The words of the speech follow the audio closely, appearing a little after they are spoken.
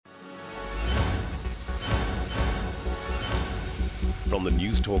From the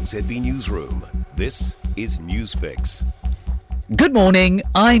News Talk ZB Newsroom, this is Newsfix. Good morning,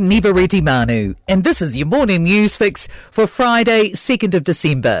 I'm Niva Reddy Manu, and this is your morning news fix for Friday, 2nd of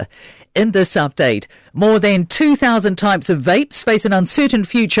December. In this update, more than 2,000 types of vapes face an uncertain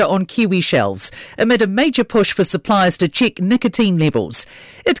future on Kiwi shelves amid a major push for suppliers to check nicotine levels.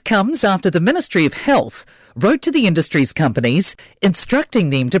 It comes after the Ministry of Health wrote to the industry's companies instructing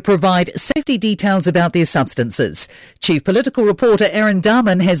them to provide safety details about their substances. Chief Political Reporter Aaron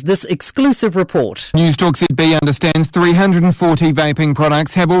Darman has this exclusive report. News Talk ZB understands 340 vaping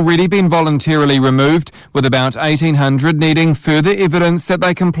products have already been voluntarily removed, with about 1,800 needing further evidence that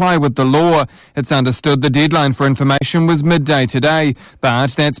they comply with the law. It's understood the deadline for information was midday today,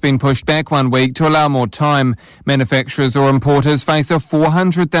 but that's been pushed back 1 week to allow more time. Manufacturers or importers face a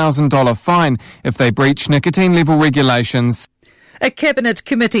 $400,000 fine if they breach nicotine level regulations. A cabinet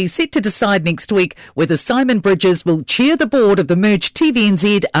committee set to decide next week whether Simon Bridges will chair the board of the merged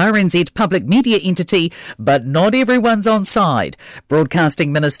TVNZ RNZ public media entity, but not everyone's on side.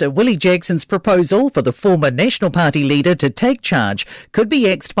 Broadcasting Minister Willie Jackson's proposal for the former National Party leader to take charge could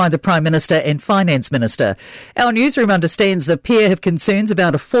be axed by the Prime Minister and Finance Minister. Our newsroom understands the pair have concerns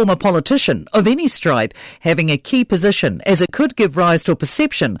about a former politician of any stripe having a key position, as it could give rise to a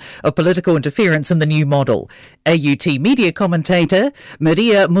perception of political interference in the new model. AUT media commentator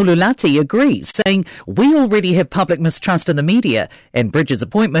Maria Mululati agrees, saying we already have public mistrust in the media and Bridges'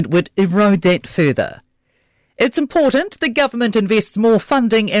 appointment would erode that further. It's important the government invests more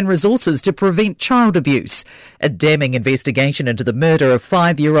funding and resources to prevent child abuse. A damning investigation into the murder of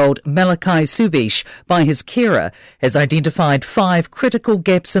 5-year-old Malachi Subish by his carer has identified 5 critical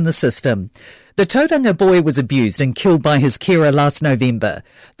gaps in the system. The Tauranga boy was abused and killed by his carer last November.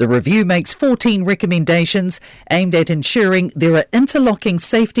 The review makes 14 recommendations aimed at ensuring there are interlocking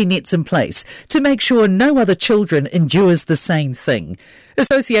safety nets in place to make sure no other children endures the same thing.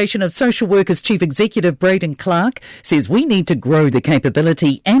 Association of Social Workers Chief Executive Braden Clark says we need to grow the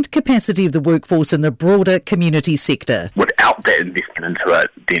capability and capacity of the workforce in the broader community sector. Without that investment into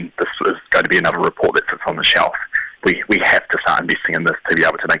it, then this is going to be another report that sits on the shelf. We have to start investing in this to be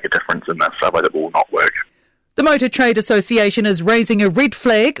able to make a difference in this, otherwise it will not work. The Motor Trade Association is raising a red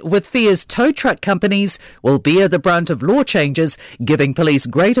flag with fears tow truck companies will bear the brunt of law changes, giving police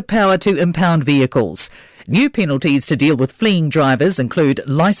greater power to impound vehicles. New penalties to deal with fleeing drivers include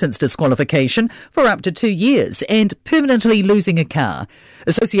licence disqualification for up to 2 years and permanently losing a car.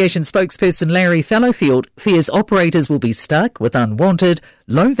 Association spokesperson Larry Fallowfield fears operators will be stuck with unwanted,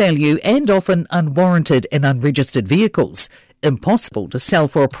 low-value and often unwarranted and unregistered vehicles, impossible to sell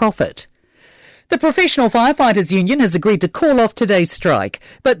for a profit. The Professional Firefighters Union has agreed to call off today's strike,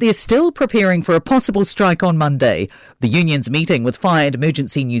 but they're still preparing for a possible strike on Monday. The union's meeting with Fire and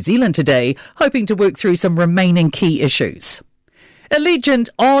Emergency New Zealand today, hoping to work through some remaining key issues. A legend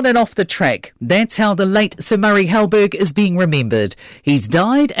on and off the track. That's how the late Sir Murray Halberg is being remembered. He's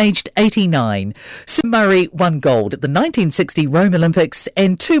died aged 89. Sir Murray won gold at the 1960 Rome Olympics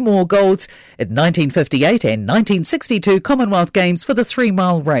and 2 more golds at 1958 and 1962 Commonwealth Games for the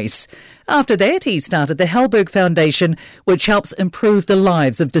 3-mile race. After that, he started the Halberg Foundation, which helps improve the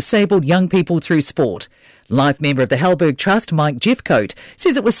lives of disabled young people through sport. Life member of the Halberg Trust, Mike Jeffcoat,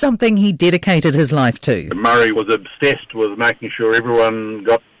 says it was something he dedicated his life to. Murray was obsessed with making sure everyone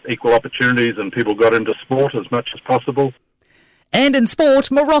got equal opportunities and people got into sport as much as possible. And in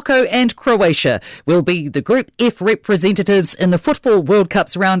sport, Morocco and Croatia will be the Group F representatives in the Football World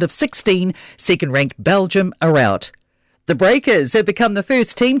Cup's round of 16. Second-ranked Belgium are out. The Breakers have become the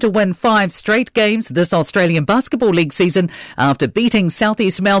first team to win 5 straight games this Australian Basketball League season after beating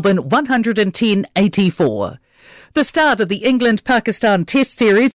Southeast Melbourne 110-84. The start of the England-Pakistan Test series